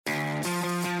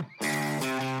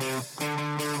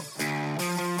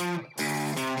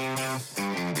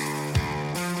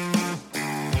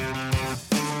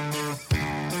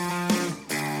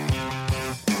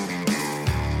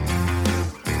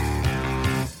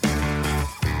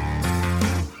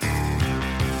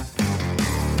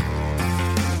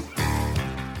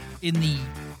In the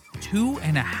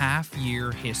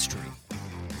 2.5-year history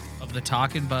of the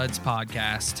Talkin' Buds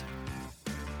podcast,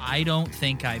 I don't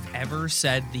think I've ever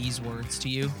said these words to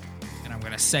you, and I'm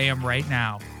going to say them right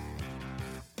now.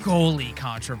 Goalie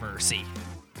controversy.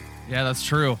 Yeah, that's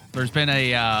true. There's been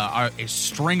a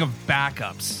string of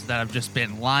backups that have just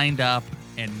been lined up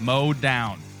and mowed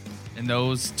down in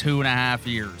those 2.5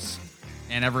 years,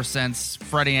 and ever since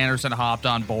Freddie Andersen hopped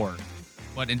on board.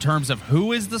 But in terms of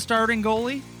who is the starting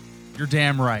goalie, you're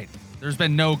damn right. There's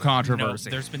been no controversy.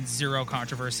 No, there's been zero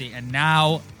controversy. And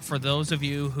now, for those of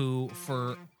you who,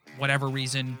 for whatever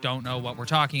reason, don't know what we're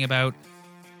talking about,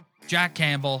 Jack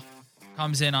Campbell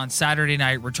comes in on Saturday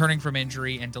night, returning from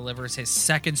injury, and delivers his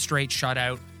second straight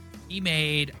shutout. He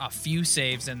made a few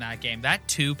saves in that game. That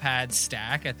 2-pad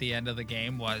stack at the end of the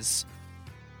game was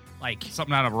like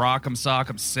something out of Rock'em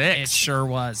Sock'em 6. It sure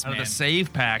was, out man. Of the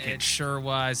save package. It sure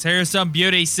was. Here's some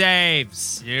beauty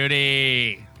saves.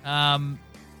 Beauty.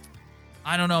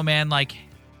 I don't know, man. Like,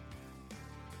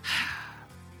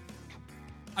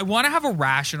 I want to have a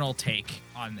rational take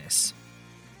on this.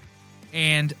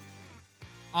 And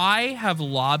I have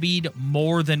lobbied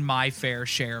more than my fair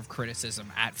share of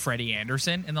criticism at Freddie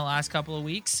Andersen in the last couple of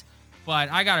weeks. But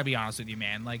I got to be honest with you,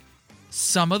 man. Like,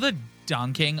 some of the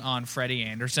dunking on Freddie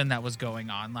Andersen that was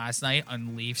going on last night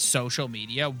on Leafs social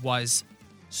media was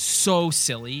so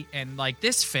silly. And, like,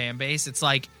 this fan base, it's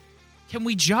like, can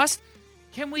we just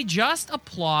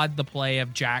applaud the play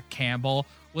of Jack Campbell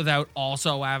without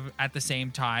also at the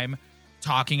same time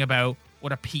talking about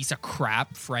what a piece of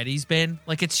crap Freddie's been?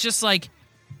 Like, it's just like,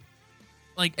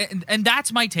 and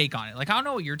that's my take on it. Like, I don't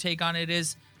know what your take on it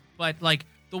is, but like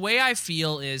the way I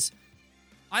feel is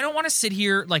I don't want to sit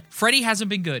here like Freddie hasn't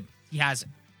been good. He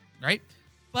hasn't, right?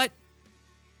 But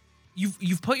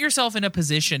you've put yourself in a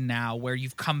position now where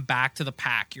you've come back to the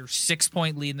pack. Your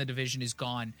 6-point lead in the division is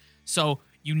gone. So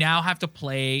you now have to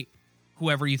play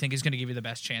whoever you think is going to give you the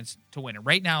best chance to win. And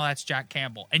right now, that's Jack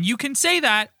Campbell. And you can say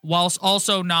that whilst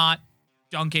also not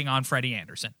dunking on Freddie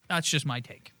Andersen. That's just my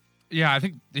take. Yeah, I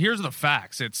think here's the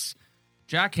facts. It's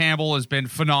Jack Campbell has been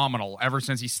phenomenal ever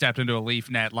since he stepped into a Leaf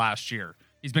net last year.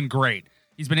 He's been great.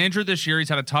 He's been injured this year. He's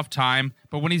had a tough time.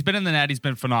 But when he's been in the net, he's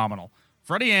been phenomenal.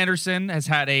 Freddie Andersen has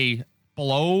had a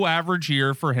below average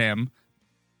year for him.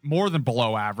 More than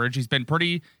below average. He's been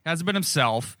hasn't been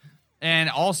himself.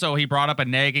 And also, he brought up a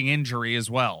nagging injury as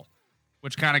well,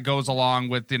 which kind of goes along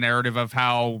with the narrative of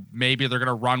how maybe they're going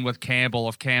to run with Campbell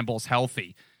if Campbell's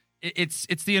healthy. It's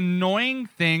the annoying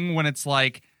thing when it's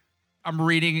like, I'm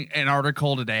reading an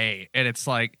article today, and it's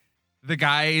like the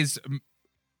guy's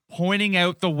pointing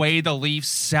out the way the Leafs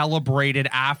celebrated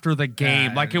after the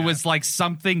game. It was like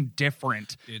something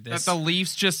different. Dude, that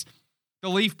the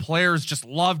Leaf players just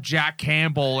love Jack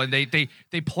Campbell, and they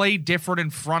play different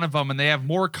in front of him, and they have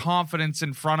more confidence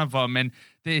in front of him, and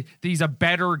he's a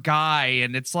better guy.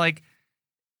 And it's like,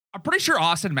 I'm pretty sure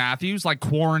Austin Matthews like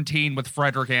quarantined with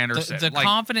Frederik Andersen.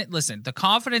 The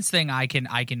confidence thing I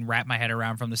can wrap my head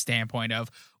around from the standpoint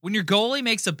of when your goalie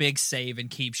makes a big save and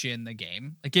keeps you in the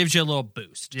game, it gives you a little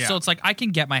boost. Yeah. So it's like I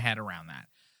can get my head around that.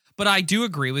 But I do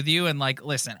agree with you, and like,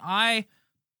 listen, I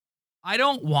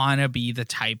don't want to be the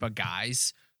type of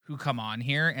guys who come on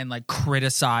here and like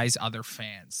criticize other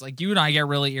fans. Like, you and I get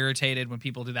really irritated when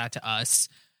people do that to us.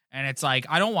 And it's like,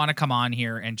 I don't want to come on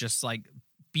here and just like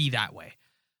be that way.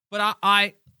 But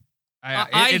I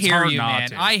hear you,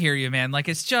 man. I hear you, man. Like,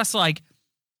 it's just like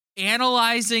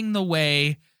analyzing the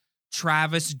way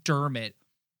Travis Dermott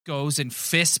goes and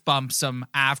fist bumps him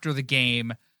after the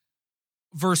game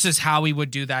versus how he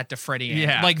would do that to Freddie.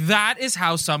 Yeah. Like, that is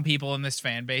how some people in this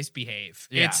fan base behave.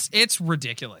 Yeah. It's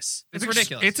ridiculous. It's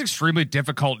ridiculous. It's extremely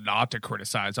difficult not to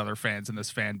criticize other fans in this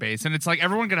fan base. And it's like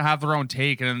everyone going to have their own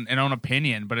take and own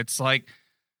opinion, but it's like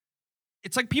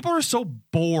people are so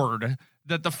bored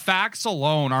that the facts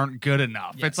alone aren't good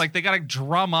enough. Yes. It's like they got to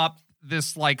drum up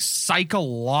this like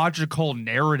psychological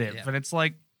narrative. Yeah. And it's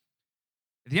like,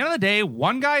 at the end of the day,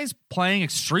 one guy is playing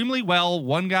extremely well,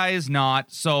 one guy is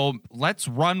not. So let's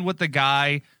run with the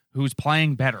guy who's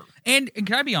playing better. And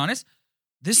can I be honest?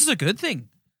 This is a good thing.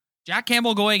 Jack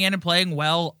Campbell going in and playing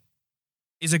well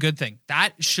is a good thing.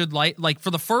 That should like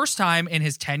for the first time in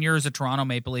his tenure as a Toronto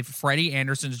Maple Leaf, Freddie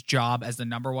Andersen's job as the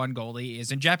number one goalie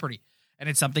is in jeopardy. And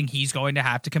it's something he's going to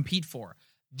have to compete for.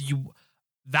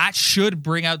 That should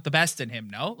bring out the best in him,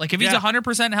 no? Like, if he's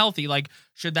 100% healthy, like,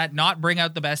 should that not bring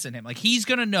out the best in him? Like, he's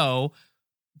going to know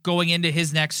going into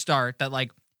his next start that,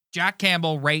 like, Jack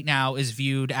Campbell right now is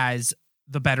viewed as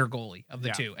the better goalie of the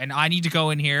two. And I need to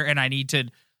go in here and I need to,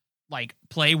 like,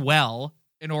 play well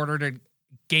in order to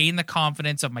gain the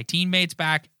confidence of my teammates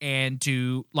back and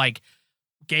to, like,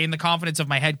 gain the confidence of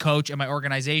my head coach and my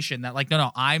organization that, like,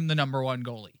 no, I'm the number one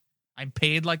goalie. I'm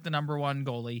paid like the number one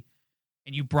goalie,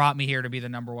 and you brought me here to be the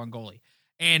number one goalie.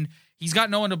 And he's got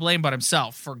no one to blame but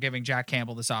himself for giving Jack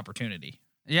Campbell this opportunity.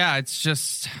 Yeah, it's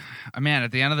just, man,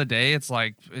 at the end of the day, it's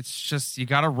just you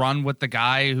got to run with the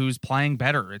guy who's playing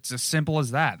better. It's as simple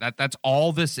as that. That's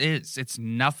all this is. It's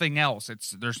nothing else.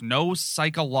 There's no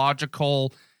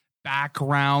psychological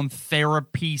background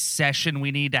therapy session we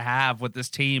need to have with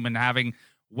this team and having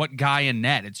what guy in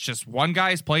net. It's just one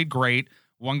guy's played great,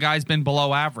 one guy's been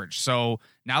below average. So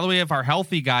now that we have our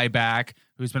healthy guy back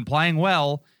who's been playing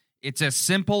well, it's as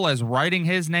simple as writing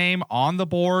his name on the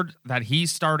board that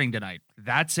he's starting tonight.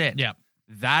 That's it. Yep.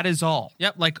 That is all.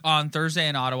 Yep. Like on Thursday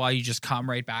in Ottawa, you just come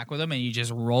right back with him and you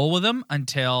just roll with him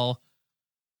until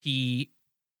he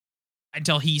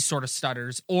sort of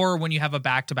stutters, or when you have a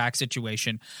back-to-back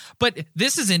situation. But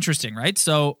this is interesting, right?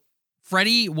 So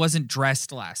Freddie wasn't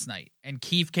dressed last night, and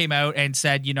Keefe came out and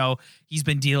said, he's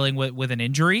been dealing with an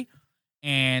injury.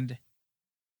 And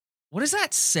what does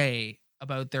that say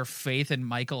about their faith in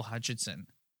Michael Hutchinson,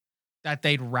 that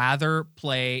they'd rather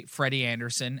play Freddie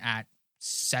Anderson at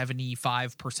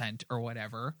 75% or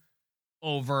whatever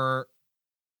over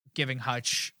giving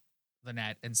Hutch the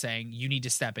net and saying, you need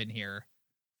to step in here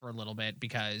for a little bit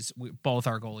because both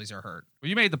our goalies are hurt. Well,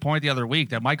 you made the point the other week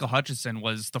that Michael Hutchinson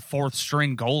was the fourth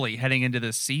string goalie heading into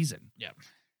this season. Yeah.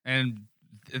 And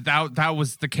that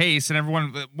was the case. And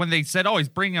everyone, when they said, he's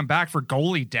bringing him back for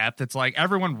goalie depth, it's like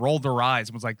everyone rolled their eyes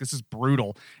and was like, this is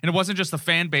brutal. And it wasn't just the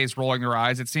fan base rolling their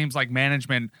eyes. It seems like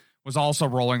management was also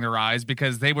rolling their eyes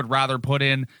because they would rather put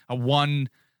in a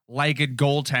one-legged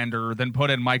goaltender than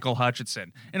put in Michael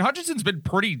Hutchinson. And Hutchinson's been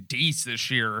pretty decent this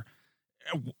year.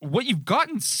 What you've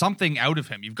gotten something out of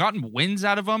him. You've gotten wins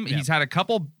out of him. Yep. He's had a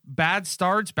couple bad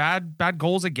starts, bad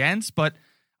goals against, but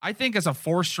I think as a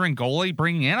four-string goalie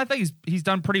bringing in, I think he's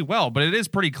done pretty well. But it is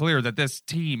pretty clear that this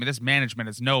team and this management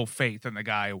has no faith in the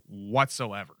guy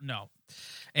whatsoever. No.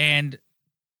 And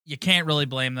you can't really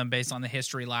blame them based on the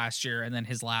history last year and then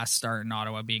his last start in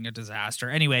Ottawa being a disaster.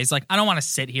 Anyways, I don't want to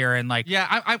sit here and I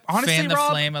honestly, fan the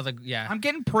Rob, flame of I'm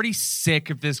getting pretty sick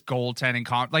of this goaltending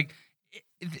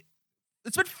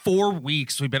it's been 4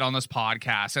 weeks we've been on this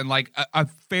podcast, and a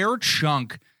fair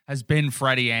chunk has been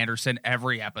Freddie Anderson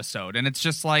every episode. And it's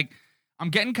just I'm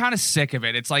getting kind of sick of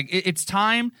it. It's it's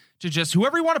time to just,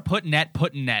 whoever you want to put in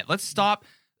net. Let's stop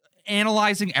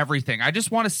analyzing everything. I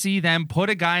just want to see them put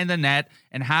a guy in the net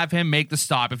and have him make the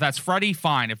stop. If that's Freddie,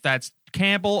 fine. If that's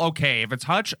Campbell, okay. If it's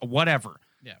Hutch, whatever.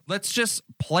 Yeah. Let's just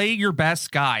play your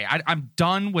best guy. I'm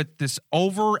done with this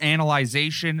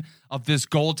over-analyzation of this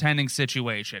goaltending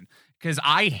situation because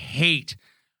I hate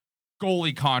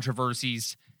goalie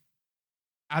controversies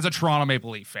as a Toronto Maple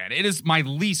Leaf fan. It is my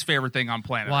least favorite thing on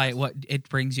planet Why? Earth. What? It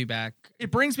brings you back. It's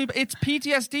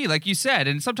PTSD, like you said.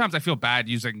 And sometimes I feel bad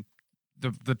using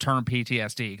the term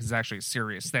PTSD because it's actually a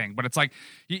serious thing. But it's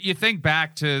you think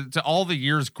back to all the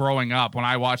years growing up when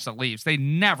I watched the Leafs, they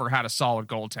never had a solid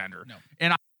goaltender. No.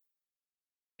 And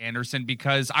Anderson,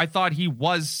 because I thought he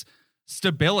was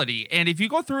stability. And if you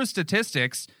go through his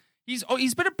statistics, he's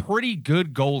been a pretty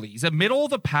good goalie. He's a middle of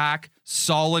the pack,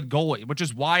 solid goalie, which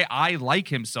is why I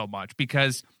like him so much,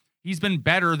 because he's been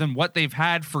better than what they've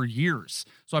had for years.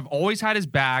 So I've always had his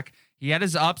back. He had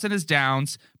his ups and his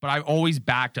downs, but I've always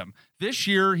backed him. This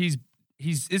year, this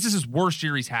is his worst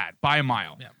year he's had by a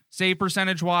mile. Yeah. Save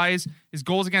percentage wise, his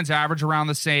goals against average around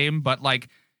the same, but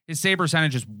his save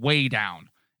percentage is way down.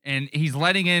 And he's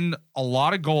letting in a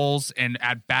lot of goals and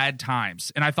at bad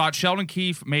times. And I thought Sheldon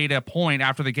Keefe made a point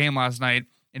after the game last night,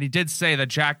 and he did say that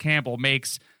Jack Campbell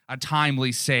makes a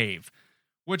timely save,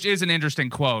 which is an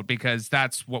interesting quote because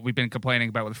that's what we've been complaining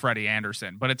about with Freddie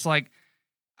Anderson. But it's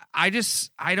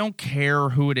I don't care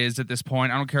who it is at this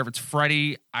point. I don't care if it's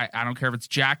Freddie. I don't care if it's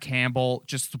Jack Campbell.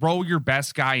 Just throw your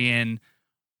best guy in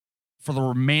for the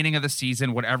remaining of the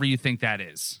season, whatever you think that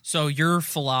is. So your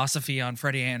philosophy on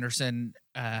Freddie Anderson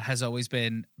has always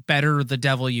been better the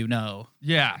devil you know,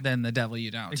 than the devil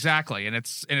you don't. Exactly, and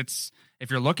it's if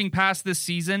you're looking past this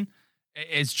season,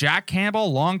 is Jack Campbell a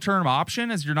long-term option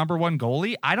as your number one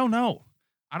goalie? I don't know.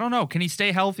 Can he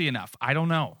stay healthy enough? I don't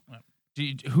know.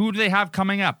 Who do they have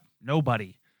coming up?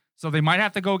 Nobody. So they might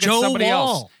have to go get somebody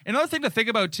else. Another thing to think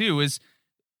about too is,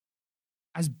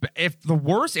 if the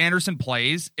worse Anderson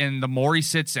plays and the more he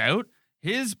sits out,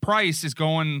 his price is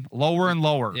going lower and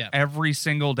lower every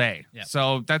single day. Yeah.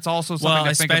 So that's also something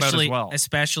to think about as well.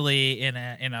 Especially in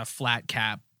a flat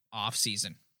cap off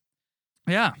season.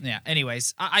 Yeah. Yeah.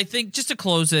 Anyways, I think just to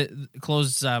close the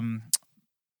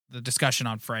discussion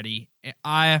on Freddie,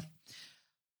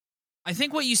 I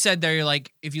think what you said there, you're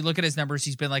like, if you look at his numbers,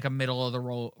 he's been like a middle of the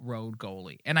road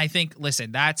goalie. And I think,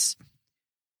 listen, that's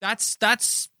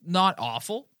not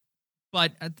awful,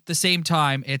 but at the same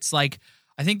time, it's like,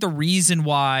 I think the reason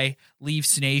why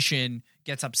Leafs Nation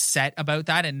gets upset about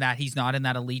that and that he's not in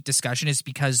that elite discussion is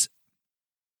because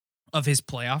of his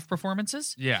playoff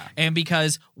performances. Yeah. And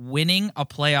because winning a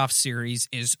playoff series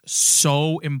is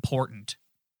so important.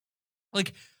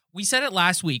 Like, we said it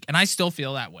last week, and I still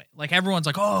feel that way. Like, everyone's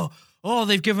like, oh,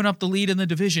 they've given up the lead in the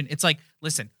division. It's like,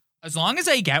 listen, as long as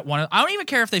they get one, I don't even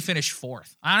care if they finish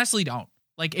fourth. I honestly don't.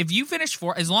 Like, if you finish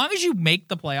fourth, as long as you make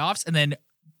the playoffs and then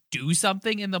do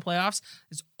something in the playoffs,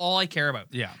 is all I care about.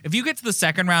 Yeah. If you get to the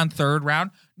second round, third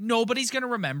round, nobody's going to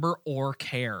remember or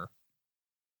care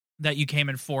that you came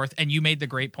in fourth, and you made the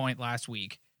great point last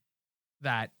week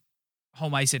that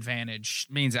home ice advantage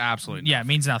means absolutely nothing. Yeah,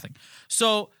 means nothing.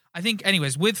 So I think,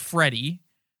 anyways, with Freddie,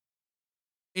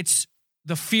 it's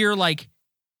the fear, like,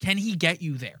 can he get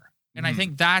you there? And I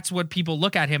think that's what people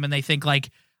look at him and they think, like,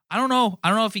 I don't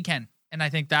know if he can. And I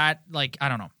think that, like, I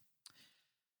don't know.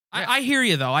 Yeah. I hear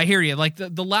you, though. I hear you. Like,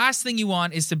 the last thing you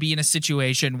want is to be in a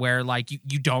situation where, like,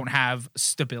 you don't have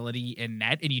stability in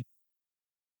net and you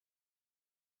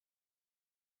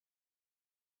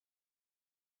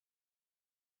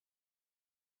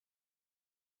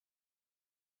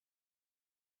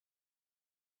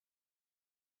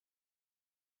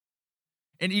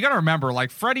And you got to remember, like,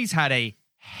 Freddie's had a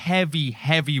heavy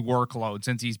workload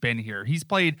since he's been here. He's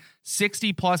played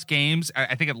 60+ games,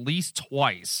 I think at least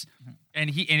twice.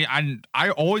 And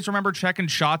I always remember checking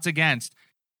shots against.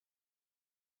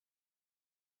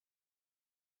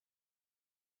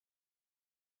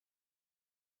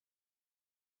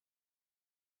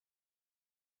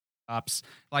 Ups.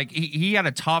 Like, he had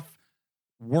a tough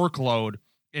workload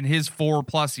in his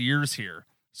 4+ years here.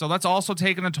 So that's also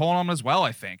taken a toll on him as well,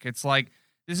 I think. It's like,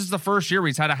 this is the first year where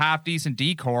he's had a half-decent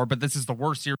decor, but this is the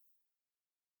worst year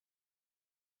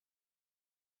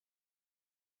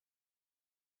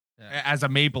as a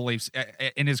Maple Leafs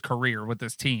in his career with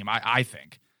this team, I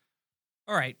think.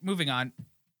 All right, moving on.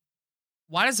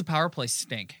 Why does the power play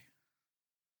stink?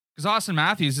 Because Austin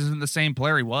Matthews isn't the same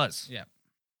player he was. Yeah.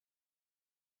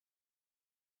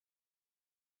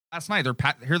 Last night,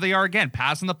 here they are again,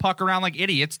 passing the puck around like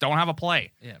idiots, don't have a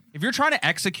play. Yeah. If you're trying to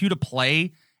execute a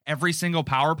play every single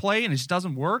power play and it just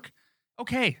doesn't work,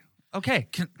 okay.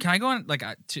 Can I go on, like,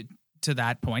 to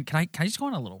that point? Can I just go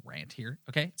on a little rant here?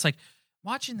 Okay, it's like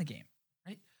watching the game,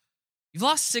 right? You've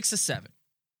lost 6 of 7.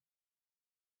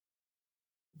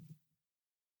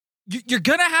 You're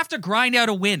gonna have to grind out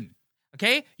a win.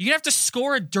 Okay, you're gonna have to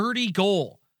score a dirty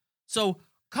goal. So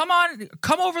come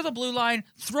over the blue line,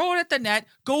 throw it at the net,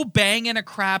 go bang in a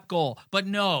crap goal. But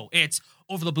no, it's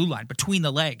over the blue line, between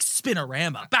the legs,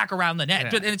 spinorama, back around the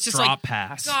net. Yeah, and it's just drop like,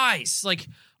 pass. Guys, like,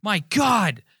 my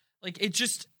God. Like, it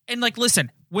just, and like,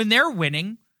 listen, when they're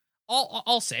winning,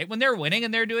 I'll say it, when they're winning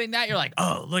and they're doing that, you're like,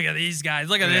 oh, look at these guys,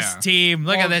 look at this team,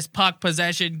 look at this puck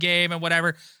possession game and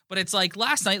whatever. But it's like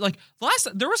last night,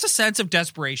 there was a sense of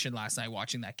desperation last night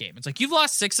watching that game. It's like, you've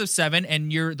lost 6 of 7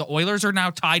 and the Oilers are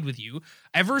now tied with you.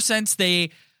 Ever since they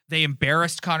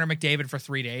embarrassed Connor McDavid for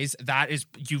 3 days,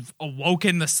 you've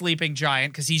awoken the sleeping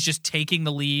giant, because he's just taking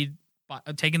the league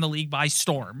by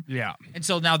storm. Yeah. And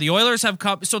so now the Oilers have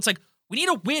come. So it's like, we need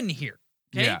a win here.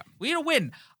 Okay. Yeah. We need a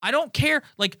win. I don't care.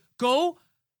 Like, go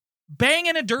bang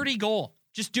in a dirty goal.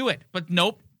 Just do it. But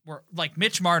nope. We're like,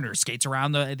 Mitch Marner skates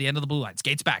around the end of the blue line,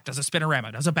 skates back, does a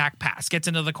spinorama, does a back pass, gets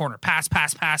into the corner, pass,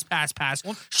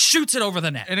 shoots it over the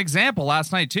net. An example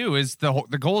last night, too, is the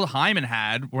goal Hyman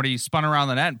had where he spun around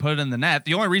the net and put it in the net.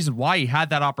 The only reason why he had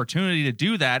that opportunity to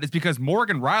do that is because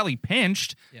Morgan Riley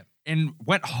pinched and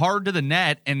went hard to the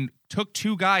net and took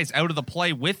 2 guys out of the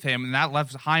play with him, and that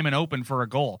left Hyman open for a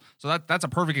goal. So that's a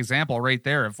perfect example right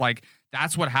there of, like,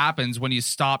 that's what happens when you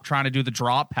stop trying to do the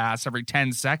drop pass every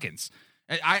 10 seconds.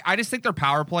 I just think their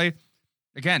power play,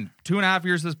 again, 2.5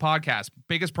 years of this podcast,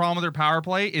 biggest problem with their power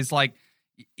play is, like,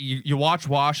 you watch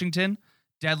Washington,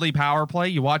 deadly power play.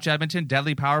 You watch Edmonton,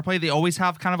 deadly power play. They always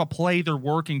have kind of a play they're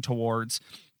working towards.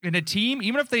 And a team,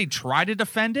 even if they try to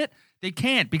defend it, they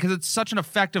can't, because it's such an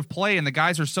effective play and the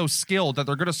guys are so skilled that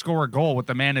they're going to score a goal with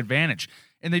the man advantage.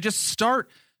 And they just start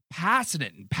passing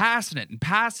it.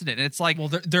 And it's like, well,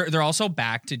 they're also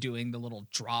back to doing the little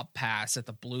drop pass at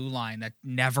the blue line that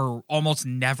almost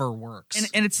never works.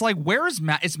 And it's like, where is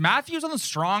Matthews on the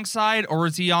strong side or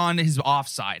is he on his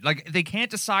offside? Like, they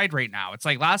can't decide right now. It's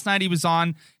like last night he was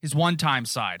on his one-time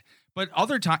side, but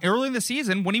early in the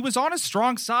season when he was on his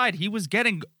strong side, he was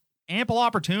getting ample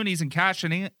opportunities and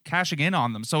cashing in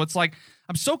on them. So it's like,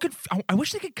 I'm so I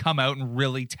wish they could come out and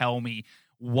really tell me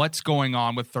what's going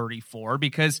on with 34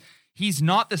 because he's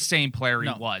not the same player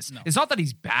he was. No. It's not that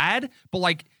he's bad, but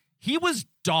like he was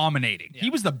dominating. Yeah. He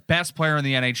was the best player in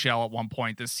the NHL at one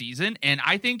point this season. And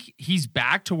I think he's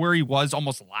back to where he was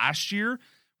almost last year,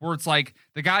 where it's like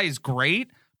the guy is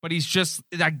great, but he's just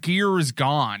that gear is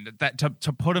gone that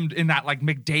to put him in that like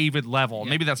McDavid level. Yeah.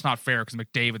 Maybe that's not fair because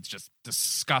McDavid's just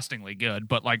disgustingly good,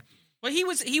 but like, but he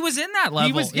was in that level.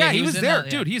 He was there,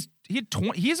 dude. He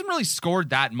hasn't really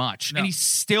scored that much, and he's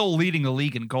still leading the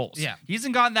league in goals. Yeah, he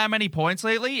hasn't gotten that many points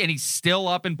lately, and he's still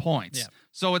up in points. Yeah.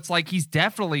 So it's like he's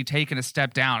definitely taken a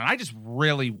step down, and I just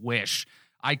really wish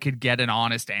I could get an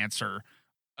honest answer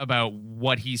about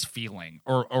what he's feeling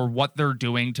or what they're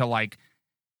doing to like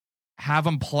have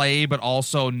him play, but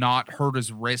also not hurt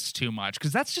his wrist too much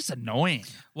because that's just annoying.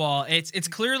 Well, it's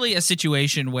clearly a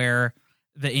situation where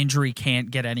the injury can't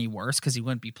get any worse because he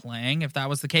wouldn't be playing if that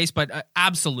was the case. But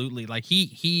absolutely, like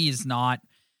he is not.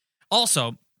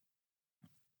 Also,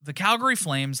 the Calgary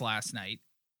Flames last night,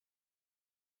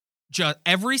 just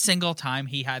every single time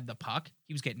he had the puck,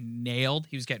 he was getting nailed.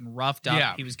 He was getting roughed up.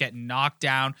 Yeah. He was getting knocked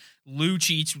down.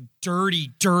 Lucic,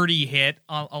 dirty hit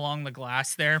along the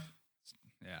glass there.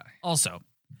 Yeah. Also,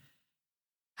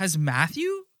 has Matthew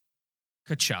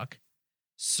Tkachuk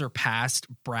surpassed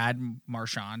Brad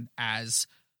Marchand as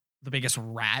the biggest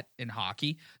rat in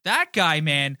hockey? That guy,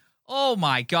 man. Oh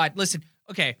my God. Listen,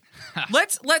 okay.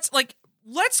 let's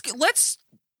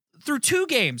through 2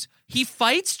 games, he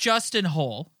fights Justin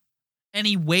Holl and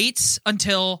he waits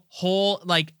until Holl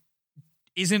like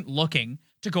isn't looking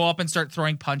to go up and start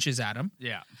throwing punches at him.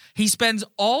 Yeah. He spends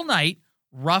all night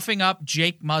roughing up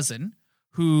Jake Muzzin,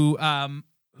 who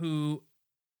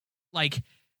like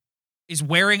is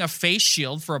wearing a face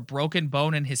shield for a broken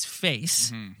bone in his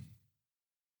face. Mm-hmm.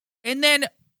 And then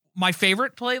my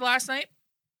favorite play last night,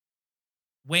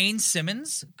 Wayne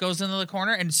Simmonds goes into the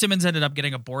corner, and Simmonds ended up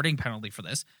getting a boarding penalty for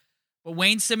this. But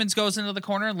Wayne Simmonds goes into the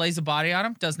corner and lays a body on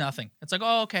him, does nothing. It's like,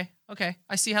 oh, okay,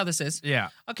 I see how this is. Yeah.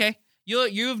 Okay,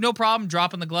 you have no problem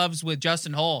dropping the gloves with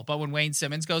Justin Holl, but when Wayne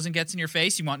Simmonds goes and gets in your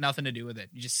face, you want nothing to do with it.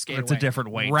 You just skate away. It's a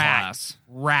different weight class.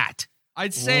 Rat.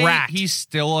 I'd say he's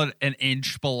still an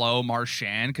inch below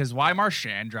Marchand because why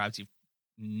Marchand drives you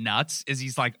nuts is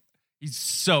he's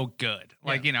so good.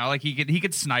 Like, you know, like he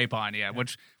could snipe on you,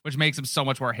 which makes him so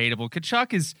much more hateable.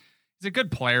 Tkachuk he's a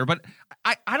good player, but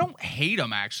I don't hate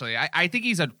him actually. I think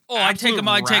he's I'd take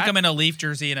him in a Leaf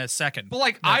jersey in a second. But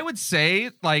like I would say,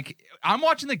 like I'm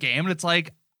watching the game and it's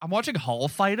like I'm watching Hull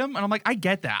fight him, and I'm like, I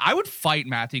get that. I would fight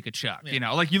Matthew Tkachuk. Yeah. You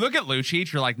know, like you look at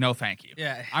Lucic, you're like, no, thank you.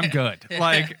 Yeah, I'm good.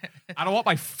 Like I don't want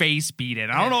my face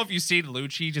beaten. I don't know if you've seen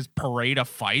Lucic just parade of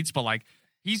fights, but like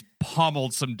he's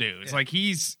pummeled some dudes. Yeah. Like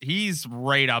he's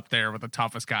right up there with the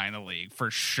toughest guy in the league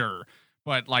for sure.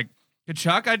 But like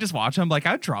Tkachuk, I just watch him like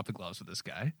I'd drop the gloves with this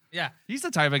guy. Yeah, he's the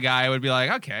type of guy I would be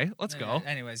like, okay, let's go.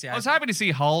 Anyways, yeah, I was happy to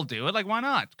see Hull do it. Like, why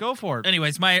not? Go for it.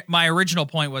 Anyways, my original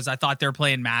point was I thought they were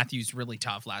playing Matthews really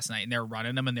tough last night, and they were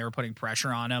running him and they were putting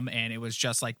pressure on him, and it was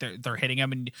just like they're hitting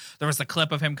him. And there was the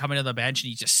clip of him coming to the bench and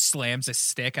he just slams a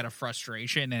stick out of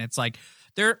frustration, and it's like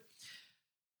they're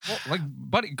like,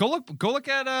 buddy, go look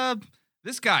at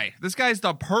this guy. This guy's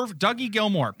the perfect Dougie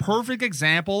Gilmour, perfect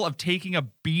example of taking a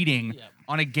beating. Yeah.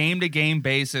 On a game-to-game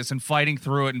basis and fighting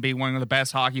through it and being one of the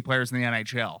best hockey players in the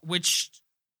NHL. Which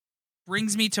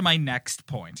brings me to my next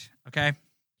point, okay?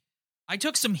 I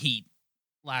took some heat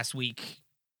last week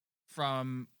for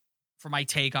my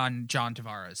take on John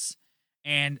Tavares.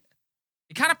 And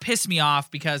it kind of pissed me off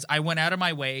because I went out of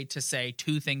my way to say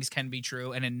 2 things can be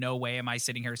true, and in no way am I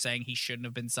sitting here saying he shouldn't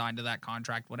have been signed to that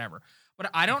contract, whatever. But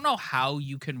I don't know how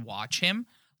you can watch him.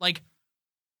 Like,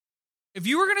 if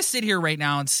you were going to sit here right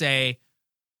now and say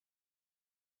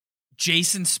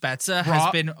Jason Spezza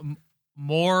has been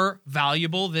more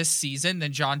valuable this season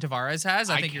than John Tavares has.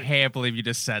 I can't believe you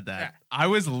just said that. Yeah. I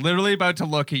was literally about to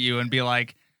look at you and be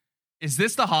like, is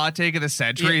this the hot take of the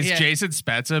century? Has Jason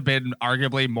Spezza been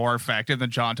arguably more effective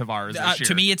than John Tavares this year?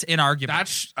 To me, it's inarguable.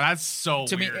 That's so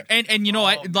to weird. Me, and you know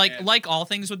what? Like all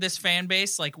things with this fan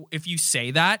base, like if you say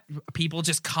that, people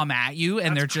just come at you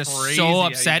and they're just so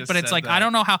upset. But it's like, I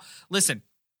don't know how. Listen,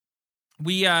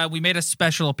 we made a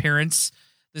special appearance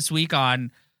this week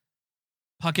on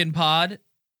Puckin' Pod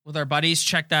with our buddies.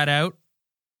 Check that out.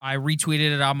 I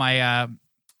retweeted it on my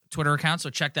Twitter account, so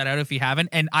check that out if you haven't.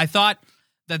 And I thought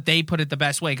that they put it the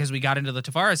best way because we got into the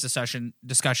Tavares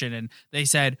discussion, and they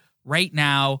said right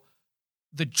now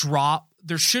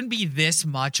there shouldn't be this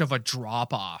much of a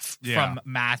drop off from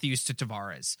Matthews to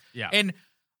Tavares. Yeah. And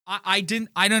I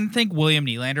didn't think William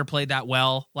Nylander played that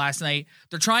well last night.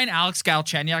 They're trying Alex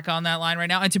Galchenyuk on that line right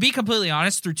now. And to be completely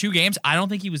honest, through 2 games, I don't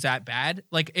think he was that bad.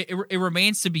 Like it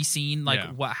remains to be seen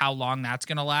how long that's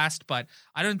going to last, but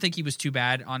I don't think he was too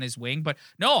bad on his wing. But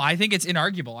no, I think it's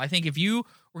inarguable. I think if you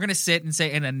were going to sit and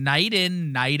say in a night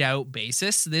in, night out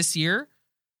basis this year,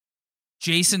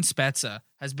 Jason Spezza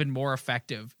has been more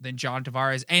effective than John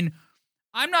Tavares. And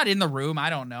I'm not in the room. I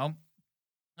don't know.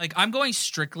 Like, I'm going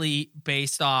strictly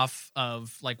based off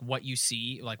of, like, what you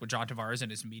see, like, with John Tavares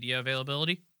and his media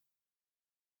availability.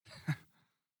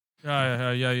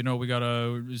 Yeah, we got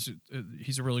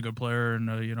he's a really good player, and,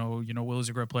 Will is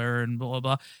a great player, and blah, blah,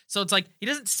 blah. So it's like, he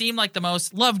doesn't seem like the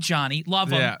most, love Johnny,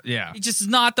 love him. Yeah. He just is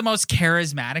not the most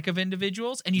charismatic of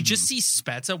individuals. And you just see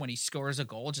Spezza when he scores a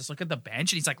goal, just look at the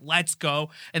bench, and he's like, let's go.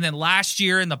 And then last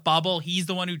year in the bubble, he's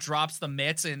the one who drops the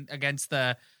mitts against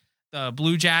the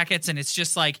Blue Jackets, and it's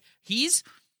just like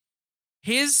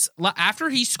after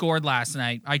he scored last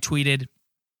night, I tweeted,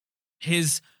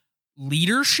 his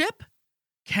leadership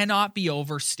cannot be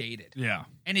overstated. Yeah.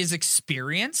 And his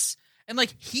experience, and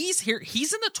like he's in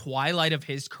the twilight of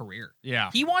his career. Yeah.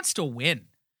 He wants to win.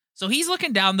 So he's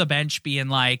looking down the bench being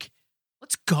like,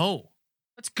 let's go.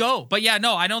 But yeah,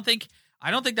 no, I don't think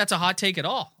that's a hot take at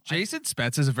all. Jason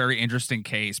Spezza is a very interesting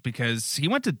case because he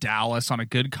went to Dallas on a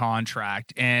good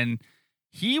contract, and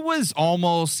he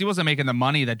wasn't making the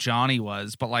money that Johnny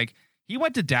was, but like he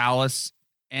went to Dallas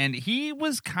and he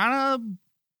was kind of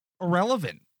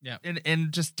irrelevant. Yeah.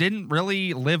 And just didn't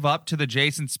really live up to the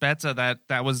Jason Spezza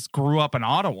that grew up in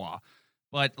Ottawa.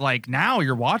 But like now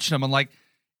you're watching him and like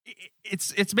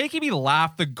it's making me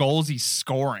laugh, the goals he's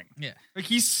scoring. Yeah. Like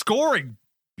he's scoring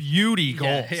beauty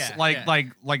goals,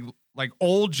 like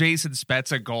old Jason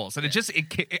Spezza goals, and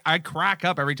I crack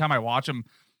up every time I watch him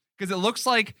because it looks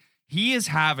like he is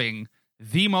having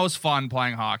the most fun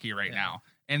playing hockey right now,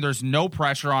 and there's no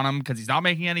pressure on him because he's not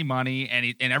making any money,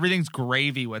 and everything's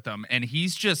gravy with him, and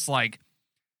he's just like,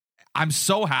 I'm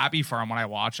so happy for him when I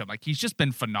watch him. Like he's just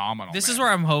been phenomenal. This is where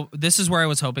I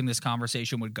was hoping this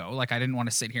conversation would go. Like I didn't want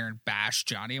to sit here and bash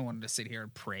Johnny. I wanted to sit here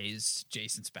and praise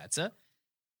Jason Spezza.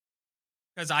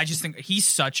 Because I just think he's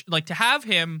such, like, to have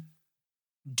him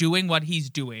doing what he's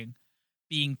doing,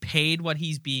 being paid what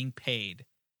he's being paid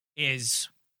is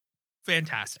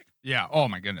fantastic. Yeah. Oh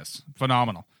my goodness.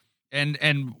 Phenomenal. And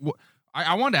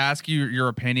I wanted to ask you your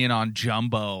opinion on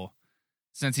Jumbo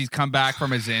since he's come back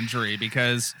from his injury,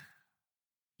 because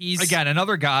he's again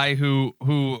another guy who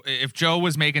if Joe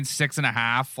was making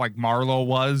 6.5 like Marlowe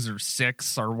was, or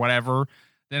 6 or whatever,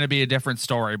 then it'd be a different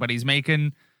story. But he's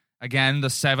making, again, the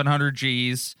 700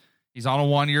 G's. He's on a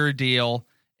 1-year deal.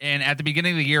 And at the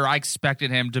beginning of the year, I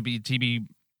expected him to be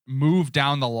moved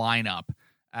down the lineup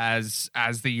as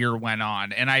the year went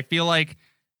on. And I feel like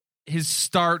his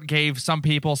start gave some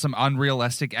people some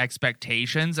unrealistic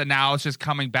expectations. And now it's just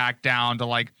coming back down to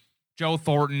like Joe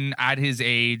Thornton at his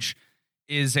age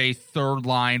is a 3rd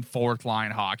line, 4th line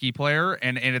hockey player.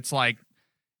 And it's like,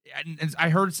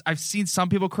 I've seen some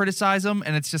people criticize him,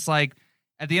 and it's just like,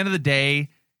 at the end of the day,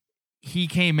 he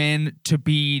came in to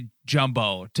be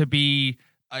Jumbo, to be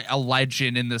a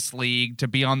legend in this league, to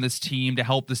be on this team, to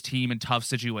help this team in tough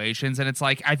situations. And it's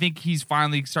like, I think he's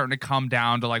finally starting to come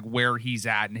down to like where he's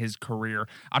at in his career.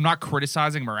 I'm not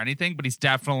criticizing him or anything, but he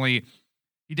definitely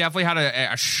had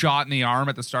a shot in the arm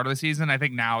at the start of the season. I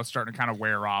think now it's starting to kind of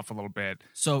wear off a little bit.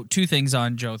 So 2 things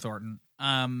on Joe Thornton.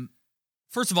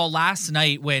 First of all, last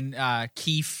night when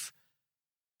Keefe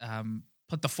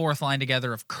put the 4th line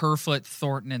together of Kerfoot,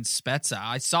 Thornton, and Spezza,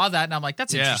 I saw that and I'm like,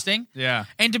 that's interesting. Yeah.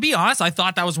 And to be honest, I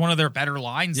thought that was one of their better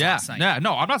lines last night. Yeah.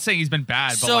 No, I'm not saying he's been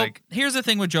bad, but like, here's the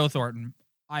thing with Joe Thornton.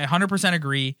 I 100%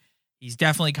 agree. He's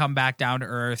definitely come back down to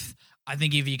earth. I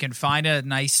think if you can find a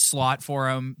nice slot for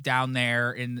him down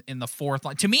there in the 4th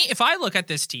line. To me, if I look at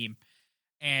this team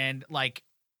and like,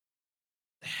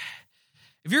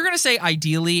 if you're going to say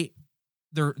ideally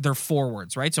they're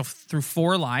forwards, right? So through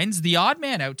 4 lines, the odd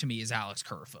man out to me is Alex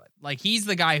Kerfoot. Like he's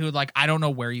the guy who, like, I don't know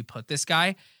where you put this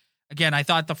guy. Again, I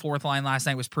thought the 4th line last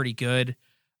night was pretty good.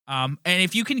 And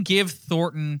if you can give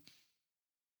Thornton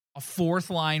a 4th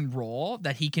line role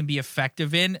that he can be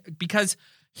effective in, because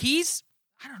he's,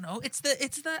 I don't know, it's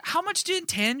the how much do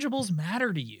intangibles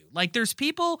matter to you? Like there's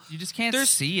people, you just can't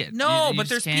see it. No, you but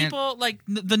there's can't. people like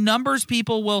the numbers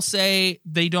people will say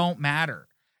they don't matter.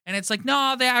 And it's like,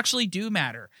 no, they actually do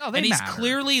matter. No, they and he's matter.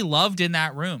 clearly loved in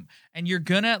that room. And you're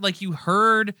gonna, like, you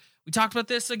heard, we talked about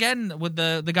this again with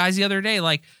the guys the other day.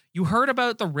 Like, you heard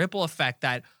about the ripple effect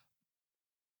that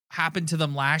happened to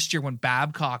them last year when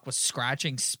Babcock was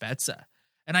scratching Spezza.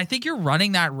 And I think you're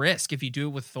running that risk if you do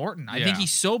it with Thornton. I think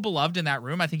he's so beloved in that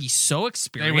room. I think he's so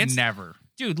experienced. They would never.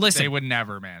 Dude, listen. They would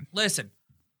never, man. Listen.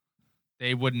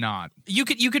 They would not. You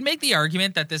could make the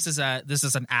argument that this is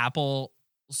an apples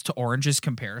to oranges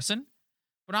comparison,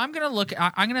 but I'm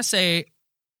gonna say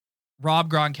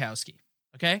Rob Gronkowski.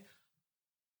 Okay,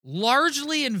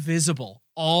 largely invisible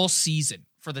all season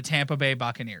for the Tampa Bay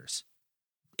Buccaneers.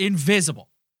 Invisible.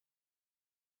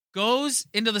 Goes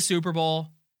into the Super Bowl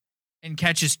and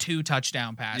catches 2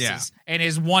 touchdown passes and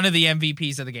is one of the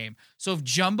MVPs of the game. So if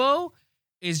Jumbo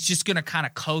is just going to kind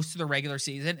of coast to the regular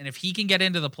season, and if he can get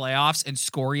into the playoffs and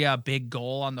score you a big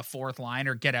goal on the 4th line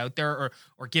or get out there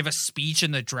or give a speech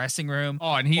in the dressing room.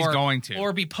 Oh, and he's going to.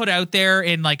 Or be put out there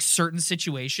in like certain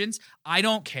situations, I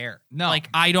don't care. No. Like,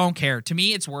 I don't care. To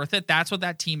me, it's worth it. That's what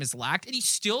that team has lacked, and you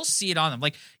still see it on them.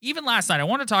 Like, even last night, I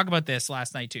want to talk about this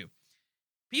last night too.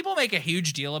 People make a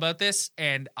huge deal about this,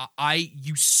 and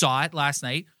you saw it last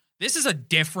night. This is a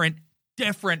different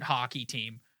hockey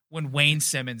team when Wayne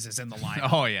Simmonds is in the lineup.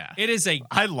 Oh, yeah. It is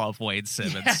I love Wayne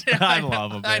Simmons. Yeah, I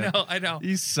love him, man. I know.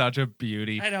 He's such a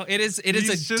beauty. I know. It is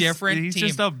a different team. He's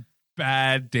just a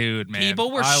bad dude, man.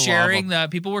 People were sharing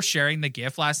the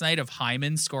GIF last night of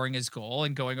Hyman scoring his goal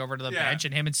and going over to the bench,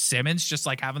 and him and Simmons just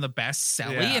like having the best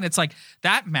celly, and it's like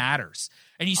that matters.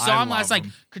 And you saw him last night.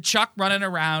 Kachuk running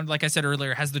around, like I said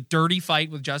earlier, has the dirty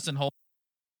fight with Justin Holt.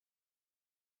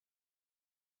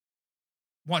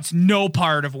 Wants no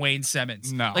part of Wayne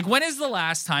Simmonds. No. Like, when is the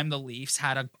last time the Leafs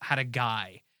had a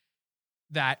guy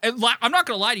that, I'm not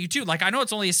going to lie to you too. Like, I know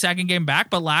it's only a second game back,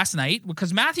 but last night,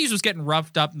 because Matthews was getting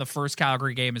roughed up in the first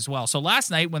Calgary game as well. So last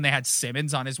night when they had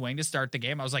Simmonds on his wing to start the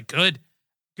game, I was like, good.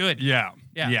 Yeah.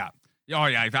 Oh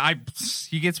yeah.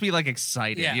 He gets me like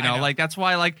excited, you know? Like that's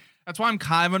why I'm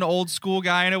kind of an old school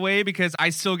guy in a way, because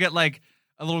I still get like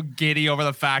a little giddy over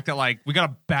the fact that like we got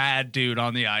a bad dude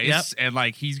on the ice and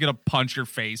like he's gonna punch your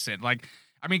face in. Like,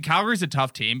 I mean, Calgary's a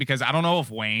tough team because I don't know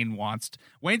if Wayne's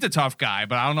a tough guy,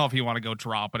 but I don't know if he want to go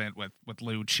dropping it with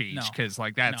Lou Cheech, because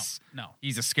like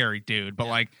he's a scary dude. But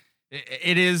like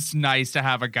it is nice to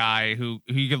have a guy who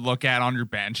you could look at on your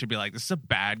bench and be like, this is a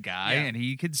bad guy and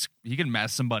he can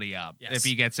mess somebody up if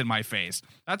he gets in my face.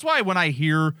 That's why when I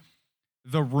hear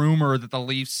the rumor that the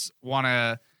Leafs want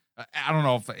to, I don't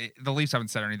know if the Leafs haven't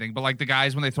said anything, but like the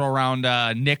guys, when they throw around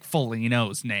Nick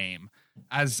Foligno's name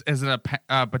as a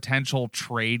potential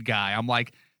trade guy, I'm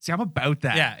like, see, I'm about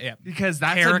that. Yeah. Because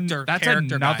that's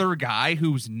another guy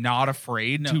who's not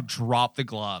afraid to drop the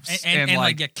gloves. And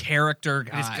like a character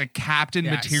guy. It's a captain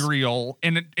material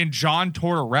in John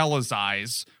Tortorella's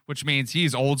eyes, which means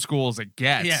he's old school as it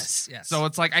gets. Yes. So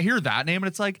it's like, I hear that name and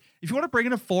it's like, if you want to bring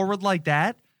in a forward like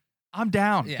that, I'm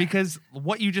down, because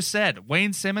what you just said,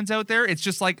 Wayne Simmonds out there, it's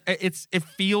just like, it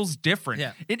feels different.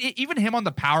 Yeah. Even him on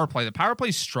the power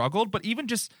play struggled, but even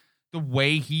just the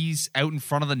way he's out in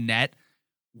front of the net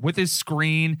with his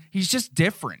screen, he's just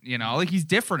different, you know, like he's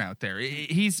different out there.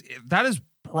 That is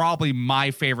probably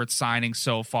my favorite signing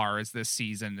so far as this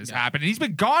season has happened. And he's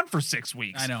been gone for 6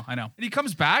 weeks. I know. And he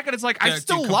comes back and it's like, I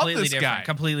still love this guy.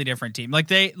 Completely different team. Like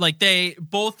they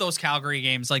both those Calgary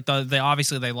games, like they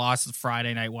obviously they lost the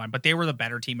Friday night one, but they were the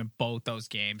better team in both those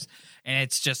games. And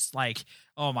it's just like,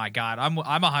 oh my God, I'm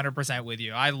 100% with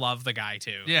you. I love the guy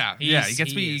too. Yeah. He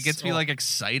gets me like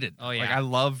excited. Oh yeah. Like I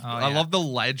love the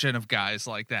legend of guys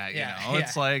like that. You know,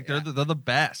 it's like they're the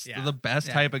best. Yeah. They're the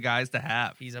best type of guys to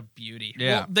have. He's a beauty.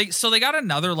 Yeah. Well, they got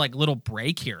another like little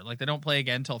break here. Like they don't play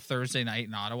again until Thursday night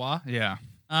in Ottawa. Yeah.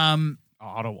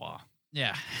 Ottawa.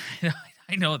 Yeah.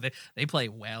 I know they play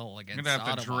well against Ottawa. I'm gonna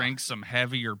have to drink some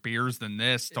heavier beers than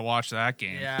this to watch that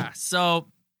game. Yeah. So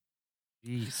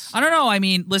jeez. I don't know. I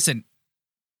mean, listen.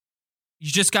 They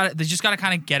just got to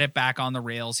kind of get it back on the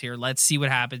rails here. Let's see what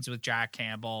happens with Jack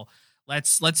Campbell.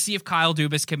 Let's see if Kyle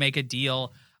Dubas can make a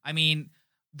deal. I mean,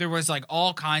 there was like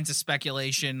all kinds of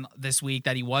speculation this week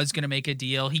that he was going to make a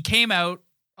deal. He came out.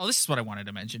 Oh, this is what I wanted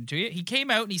to mention to you. He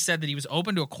came out and he said that he was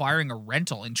open to acquiring a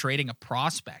rental and trading a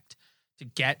prospect to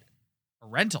get a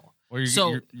rental. Well,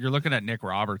 you're looking at Nick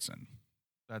Robertson.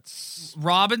 That's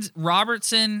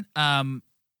Robertson.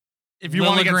 If you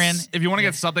want to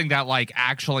get something that like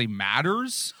actually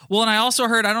matters. Well, and I also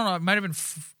heard, I don't know, it might have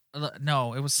been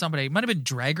no, it was somebody. It might have been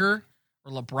Dreger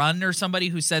or LeBrun or somebody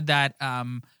who said that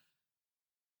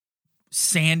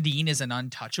Sandin is an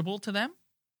untouchable to them,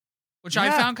 which I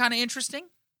found kind of interesting.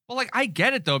 Well, like I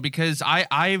get it though, because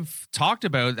I've talked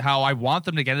about how I want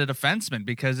them to get a defenseman,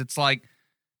 because it's like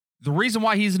the reason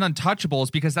why he's an untouchable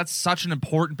is because that's such an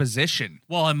important position.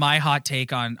 Well, and my hot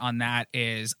take on that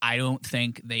is I don't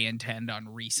think they intend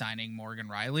on re-signing Morgan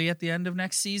Riley at the end of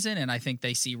next season, and I think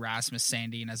they see Rasmus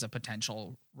Sandin as a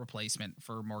potential replacement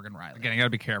for Morgan Riley. Again, you got to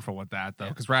be careful with that, though,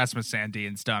 because Rasmus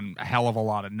Sandin's done a hell of a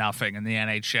lot of nothing in the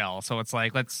NHL. So it's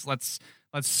like, let's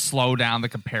let's slow down the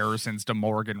comparisons to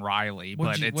Morgan Riley.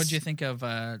 What'd you think of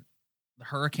the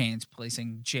Hurricanes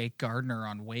placing Jake Gardiner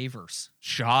on waivers?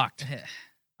 Shocked.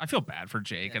 I feel bad for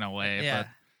Jake in a way, but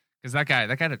because that guy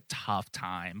had a tough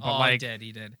time. But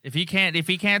he did. If he can't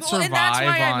survive, and that's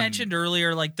why I mentioned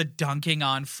earlier, like the dunking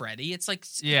on Freddie. It's like,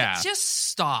 just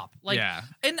stop.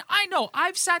 And I know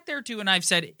I've sat there too, and I've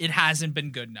said it hasn't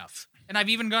been good enough, and I've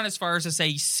even gone as far as to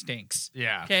say he stinks.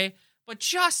 Yeah. Okay, but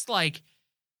just like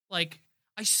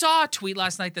I saw a tweet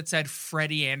last night that said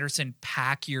Freddie Anderson,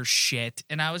 pack your shit,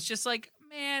 and I was just like,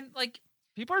 man, like.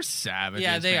 People are savages.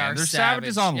 Yeah, they are. They're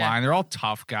savages online. Yeah. They're all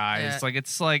tough guys. Yeah. Like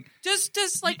it's like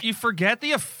just like you forget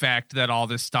the effect that all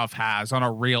this stuff has on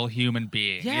a real human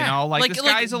being. Yeah. You know, like this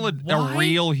guy's a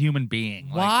real human being.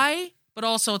 Why? But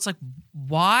also, it's like,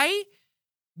 why?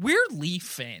 We're Leaf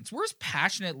fans. We're as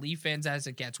passionate Leaf fans as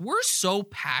it gets. We're so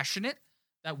passionate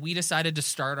that we decided to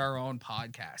start our own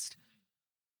podcast.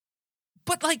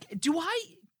 But like, do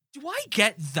I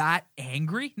get that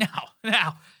angry?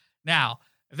 Now.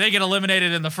 If they get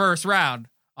eliminated in the first round,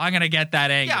 I'm going to get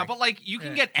that angry. Yeah, but like you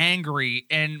can get angry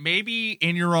and maybe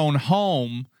in your own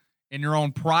home, in your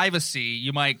own privacy,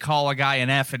 you might call a guy an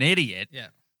effing idiot. Yeah.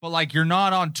 But like you're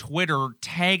not on Twitter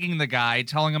tagging the guy,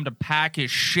 telling him to pack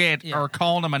his shit or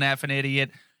calling him an effing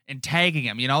idiot and tagging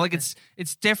him. You know, like it's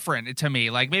different to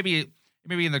me. Like maybe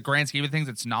in the grand scheme of things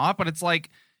it's not, but it's like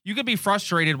you could be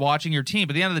frustrated watching your team,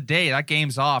 but at the end of the day, that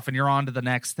game's off and you're on to the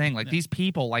next thing. Like these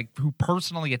people like who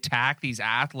personally attack these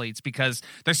athletes because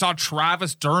they saw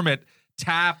Travis Dermott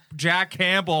tap Jack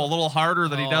Campbell a little harder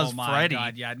than he does Freddie.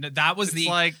 God, yeah. No, that was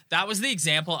the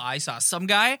example I saw. Some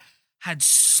guy had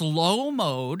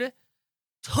slow-mo'd,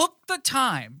 took the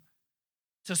time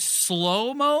to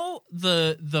slow-mo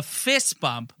the fist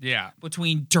bump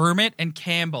between Dermott and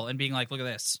Campbell and being like, look at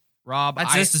this. Rob,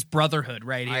 this is brotherhood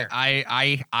right here.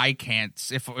 I can't.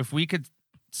 If we could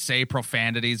say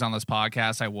profanities on this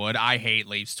podcast, I would. I hate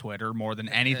Leafs Twitter more than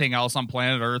anything else on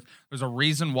planet Earth. There's a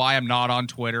reason why I'm not on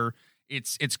Twitter.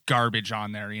 It's garbage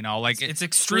on there, you know. Like it's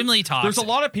extremely toxic. There's a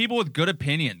lot of people with good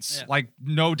opinions, like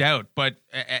no doubt. But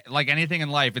like anything in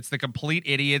life, it's the complete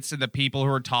idiots and the people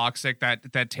who are toxic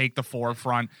that take the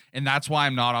forefront, and that's why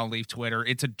I'm not on Leaf Twitter.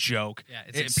 It's a joke. Yeah,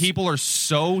 people are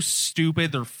so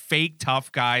stupid. They're fake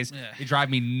tough guys. Yeah. They drive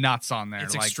me nuts on there.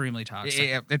 It's extremely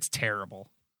toxic. It's terrible.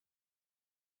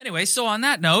 Anyway, so on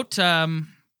that note,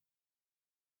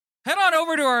 head on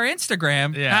over to our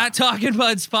Instagram, at Talking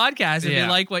Buds Podcast, if you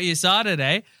like what you saw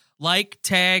today. Like,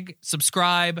 tag,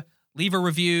 subscribe, leave a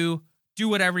review, do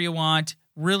whatever you want.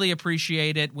 Really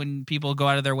appreciate it when people go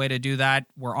out of their way to do that.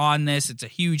 We're on this. It's a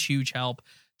huge, huge help.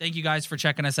 Thank you guys for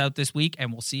checking us out this week,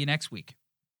 and we'll see you next week.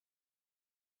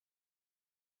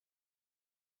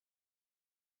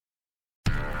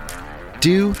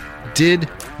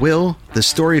 Will, the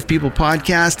Story of People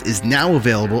podcast is now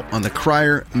available on the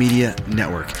Crier Media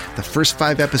Network. The first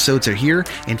 5 episodes are here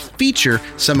and feature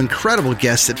some incredible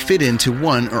guests that fit into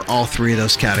one or all 3 of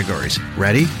those categories.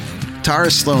 Ready? Tara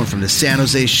Sloan from the San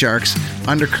Jose Sharks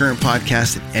Undercurrent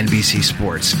podcast at NBC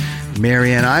Sports.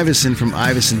 Marianne Iveson from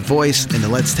Iveson Voice and the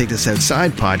Let's Take This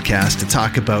Outside podcast to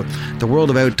talk about the world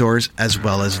of outdoors as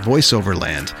well as voiceover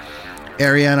land.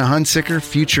 Ariana Hunsicker,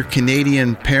 future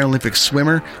Canadian Paralympic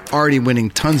swimmer, already winning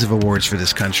tons of awards for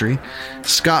this country.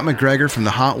 Scott McGregor from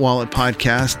the Hot Wallet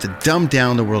podcast to dumb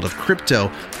down the world of crypto,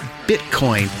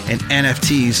 Bitcoin, and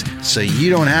NFTs so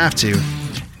you don't have to.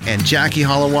 And Jackie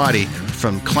Holowati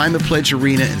from Climate Pledge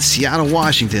Arena in Seattle,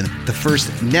 Washington, the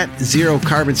first net zero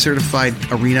carbon certified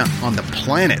arena on the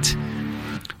planet.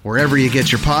 Wherever you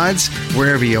get your pods,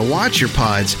 wherever you watch your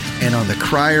pods, and on the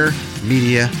Crier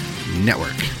Media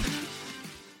Network.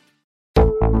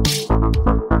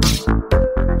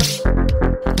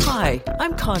 Hi,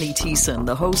 I'm Connie Thiessen,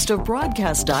 the host of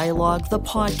Broadcast Dialogue, the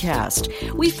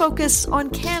podcast. We focus on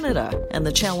Canada and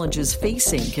the challenges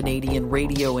facing Canadian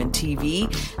radio and TV,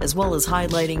 as well as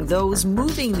highlighting those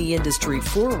moving the industry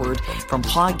forward from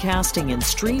podcasting and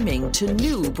streaming to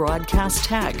new broadcast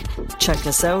tech. Check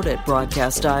us out at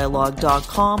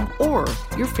broadcastdialogue.com or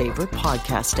your favorite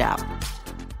podcast app.